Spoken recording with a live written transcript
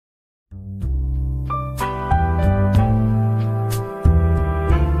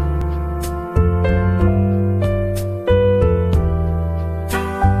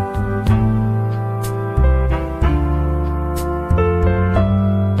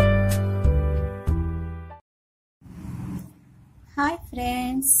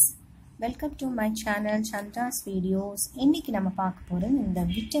friends, welcome to my channel Chandra's videos. இன்னைக்கு நம்ம பார்க்க போறது இந்த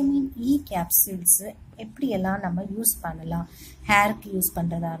விட்டமின் இ capsules எப்படி எல்லாம் நம்ம யூஸ் பண்ணலாம். ஹேருக்கு யூஸ்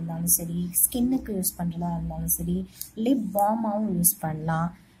பண்றதா இருந்தாலும் சரி, ஸ்கின்னுக்கு யூஸ் பண்றதா இருந்தாலும் சரி, லிப் பாமாவும் யூஸ் பண்ணலாம்.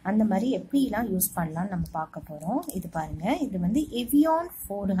 அந்த மாதிரி எப்படி எல்லாம் யூஸ் பண்ணலாம் நம்ம பார்க்க போறோம். இது பாருங்க, இது வந்து Evian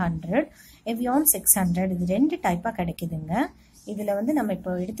 400, Evian 600 இது ரெண்டு டைப்பா கிடைக்குதுங்க. இதுல வந்து நம்ம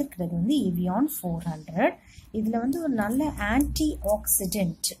இப்போ எடுத்துக்கிறது வந்து Evian 400. இதுல வந்து ஒரு நல்ல ஆன்டி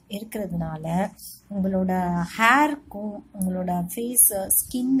ஆக்சிடென்ட் இருக்கிறதுனால உங்களோட ஹேருக்கும் உங்களோட ஃபேஸ்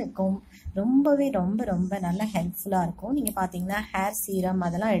ஸ்கின்னுக்கும் ரொம்பவே ரொம்ப ரொம்ப நல்ல ஹெல்ப்ஃபுல்லா இருக்கும். நீங்க பாத்தீங்கன்னா ஹேர் சீரம்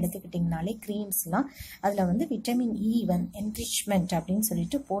அதெல்லாம் எடுத்துக்கிட்டீங்கனாலே க்ரீம்ஸ்லாம் அதுல வந்து விட்டமின் E1 என்ரிச்மெண்ட் அப்படின்னு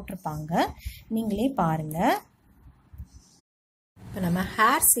சொல்லிட்டு போட்டிருப்பாங்க. நீங்களே பாருங்க. இப்போ நம்ம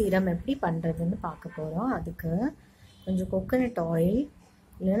ஹேர் சீரம் எப்படி பண்றதுன்னு பார்க்க போறோம். அதுக்கு கொஞ்சம் கோகோனட் ஆயில்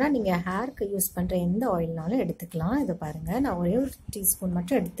இல்லைன்னா நீங்கள் ஹேருக்கு யூஸ் பண்ணுற எந்த ஆயில்னாலும் எடுத்துக்கலாம். இதை பாருங்கள், நான் ஒரே ஒரு டீஸ்பூன்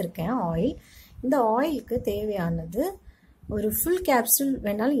மட்டும் எடுத்திருக்கேன் ஆயில். இந்த ஆயிலுக்கு தேவையானது ஒரு ஃபுல் கேப்சூல்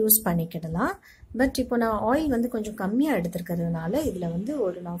வேணாலும் யூஸ் பண்ணிக்கிடலாம். பட் இப்போ நான் ஆயில் வந்து கொஞ்சம் கம்மியாக எடுத்துருக்கிறதுனால இதில் வந்து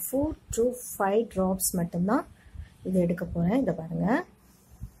ஒரு நான் 4 to 5 ட்ராப்ஸ் மட்டும்தான் இது எடுக்க போகிறேன். இதை பாருங்கள்,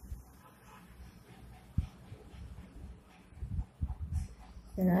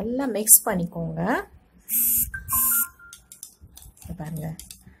 இதை நல்லா மிக்ஸ் பண்ணிக்கோங்க. பாருங்க,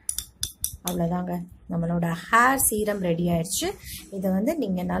 அவ்வளோதாங்க, நம்மளோட ஹேர் சீரம் ரெடி ஆயிடுச்சு. இதை வந்து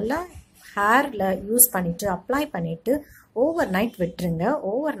நீங்கள் நல்லா ஹேரில் யூஸ் பண்ணிவிட்டு அப்ளை பண்ணிவிட்டு ஓவர் நைட் விட்டுருங்க.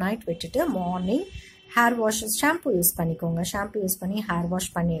 ஓவர் நைட் விட்டுட்டு morning hair wash shampoo use பண்ணிக்கோங்க. ஷாம்பு யூஸ் பண்ணி ஹேர்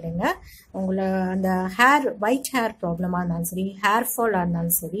வாஷ் பண்ணிவிடுங்க. உங்களை அந்த ஹேர் ஒயிட் ஹேர் ப்ராப்ளமாக இருந்தாலும் சரி, ஹேர் ஃபாலாக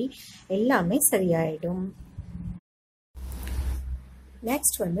இருந்தாலும் சரி, எல்லாமே சரியாயிடும்.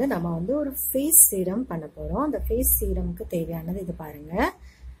 நெக்ஸ்ட் வந்து நம்ம வந்து ஒரு ஃபேஸ் சீரம் பண்ண போகிறோம். அந்த ஃபேஸ் சீரமுக்கு தேவையானது இது பாருங்கள்.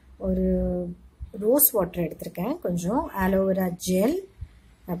 ஒரு ரோஸ் வாட்டர் எடுத்திருக்கேன், கொஞ்சம் ஆலோவேரா ஜெல்,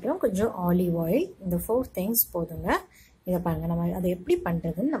 அப்புறம் கொஞ்சம் ஆலிவ் ஆயில். இந்த 4 திங்ஸ் போதுங்க. இதை பாருங்கள், நம்ம அதை எப்படி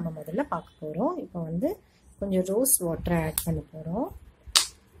பண்ணுறதுன்னு நம்ம முதல்ல பார்க்க போகிறோம். இப்போ வந்து கொஞ்சம் ரோஸ் வாட்டரை ஆட் பண்ண போகிறோம்.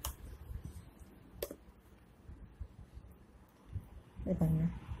 இது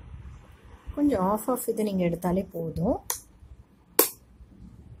பாருங்கள், கொஞ்சம் ஆஃப் இது நீங்கள் எடுத்தாலே போதும்.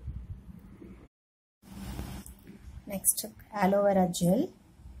 Next aloe vera gel.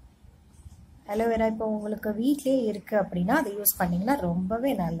 ஆலோவேரா இப்போ உங்களுக்கு வீட்டிலே இருக்குது அப்படின்னா அதை யூஸ் பண்ணிங்கன்னா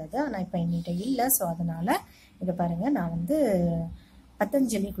ரொம்பவே நல்லது. ஆனால் இப்போ என்கிட்ட இல்லை, ஸோ அதனால் இதை பாருங்கள், நான் வந்து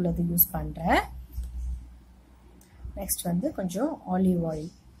பத்தஞ்சலிக்குள்ளது யூஸ் பண்ணுறேன். நெக்ஸ்ட் வந்து கொஞ்சம் ஆலிவ்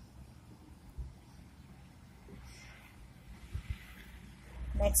ஆயில்.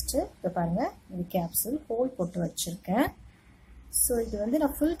 நெக்ஸ்ட்டு இதை பாருங்கள், இது கேப்சூல் ஹோல் போட்டு வச்சுருக்கேன். ஸோ இது வந்து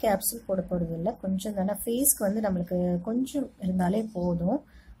நான் ஃபுல் கேப்சூல் போட போகிறது இல்லை, கொஞ்சம் தானே, ஃபேஸ்க்கு வந்து நம்மளுக்கு கொஞ்சம் இருந்தாலே போதும்.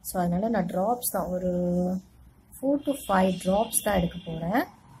 ஸோ அதனால் நான் ட்ராப்ஸ் தான், ஒரு 4 to 5 ட்ராப்ஸ் தான் எடுக்க போகிறேன்.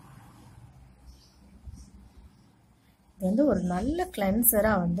 இது வந்து ஒரு நல்ல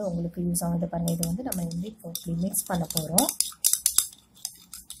கிளென்சராக வந்து உங்களுக்கு யூஸ் ஆகுது. பாருங்கள், இது வந்து நம்ம வந்து இப்போ இப்படி மிக்ஸ் பண்ண போகிறோம்.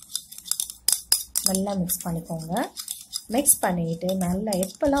 நல்லா மிக்ஸ் பண்ணிக்கோங்க. மிக்ஸ் பண்ணிவிட்டு நல்லா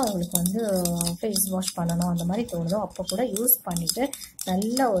எப்போல்லாம் உங்களுக்கு வந்து ஃபேஸ் வாஷ் பண்ணணும் அந்த மாதிரி தோணுதோ அப்போ கூட யூஸ் பண்ணிவிட்டு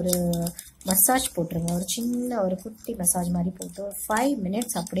நல்லா ஒரு மசாஜ் போட்டுருங்க. ஒரு சின்ன ஒரு குட்டி மசாஜ் மாதிரி போட்டு ஒரு 5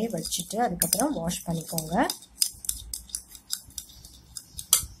 minutes அப்படியே வச்சுட்டு அதுக்கப்புறம் வாஷ் பண்ணிக்கோங்க.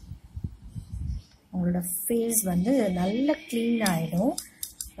 உங்களோட ஃபேஸ் வந்து நல்ல க்ளீன் ஆகிடும்.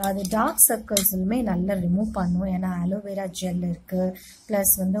 அது டார்க் சர்க்கிள்ஸுமே நல்லா ரிமூவ் பண்ணும். ஏன்னா அலோவேரா ஜெல் இருக்குது,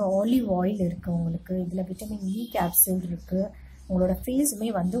 ப்ளஸ் வந்து ஆலிவ் ஆயில் இருக்குது, உங்களுக்கு இதில் விட்டமின் இ கேப்சூல் இருக்குது. உங்களோட ஃபேஸுமே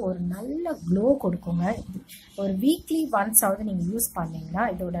வந்து ஒரு நல்ல க்ளோ கொடுக்குங்க. ஒரு வீக்லி ஒன்ஸ் ஆகுது நீங்கள் யூஸ் பண்ணிங்கன்னா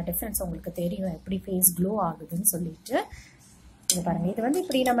இதோட டிஃப்ரென்ஸ் உங்களுக்கு தெரியும், எப்படி ஃபேஸ் க்ளோ ஆகுதுன்னு சொல்லிட்டு. இது பாருங்கள், இது வந்து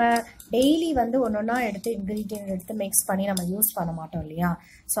இப்படி நம்ம டெய்லி வந்து ஒன்றா எடுத்து இன்க்ரீடியன்ட் எடுத்து மிக்ஸ் பண்ணி நம்ம யூஸ் பண்ண மாட்டோம் இல்லையா.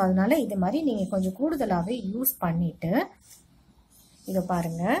 ஸோ அதனால இது மாதிரி நீங்கள் கொஞ்சம் கூடுதலாகவே யூஸ் பண்ணிவிட்டு இதை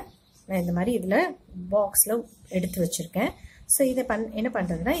பாருங்கள், நான் இந்த மாதிரி இதில் பாக்ஸில் எடுத்து வச்சுருக்கேன். ஸோ இதை என்ன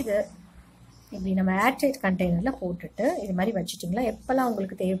பண்ணுறதுன்னா, இது இப்படி நம்ம ஏர்டைட் கண்டெய்னரில் போட்டுட்டு இது மாதிரி வச்சுட்டிங்களா, எப்போல்லாம்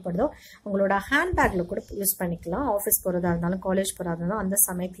உங்களுக்கு தேவைப்படுதோ உங்களோட ஹேண்ட்பேக்கில் கூட யூஸ் பண்ணிக்கலாம். ஆஃபீஸ் போகிறதா இருந்தாலும் காலேஜ் போகிறதா இருந்தாலும் அந்த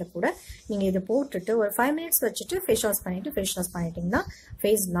சமயத்தில் கூட நீங்கள் இதை போட்டுட்டு ஒரு 5 minutes வச்சுட்டு ஃபேஸ் வாஷ் பண்ணிட்டிங்கன்னா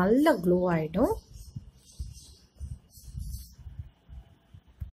ஃபேஸ் நல்ல க்ளோ ஆகிடும்.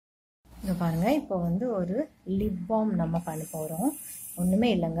 இங்கே பாருங்கள், இப்போ வந்து ஒரு லிப் பாம் நம்ம பண்ண போகிறோம். ஒன்றுமே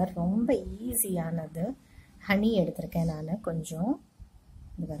இல்லைங்க, ரொம்ப ஈஸியானது. ஹனி எடுத்திருக்கேன் நான் கொஞ்சம்.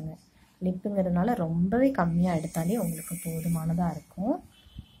 இது பாருங்கள், லிப்புங்கிறதுனால ரொம்பவே கம்மியாக எடுத்தாலே உங்களுக்கு போதுமானதாக இருக்கும்.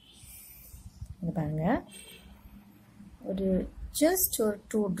 இது பாருங்கள், ஒரு ஜஸ்ட் ஒரு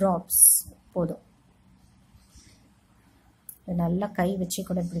 2 ட்ராப்ஸ் போதும். நல்லா கை வச்சு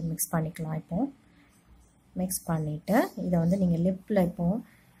கூட இப்படி மிக்ஸ் பண்ணிக்கலாம். இப்போ மிக்ஸ் பண்ணிவிட்டு இதை வந்து நீங்கள் லிப்பில் இப்போ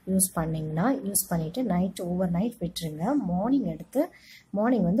யூஸ் பண்ணிவிட்டு ஓவர் நைட் விட்டுருங்க. மார்னிங் எடுத்து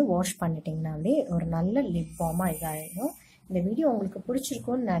மார்னிங் வந்து வாஷ் பண்ணிட்டிங்கனாலே ஒரு நல்ல லிப் பாமாக இதாகிடும். இந்த வீடியோ உங்களுக்கு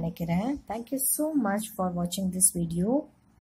பிடிச்சிருக்கும்னு நினைக்கிறேன். தேங்க்யூ ஸோ மச் ஃபார் வாட்சிங் திஸ் வீடியோ.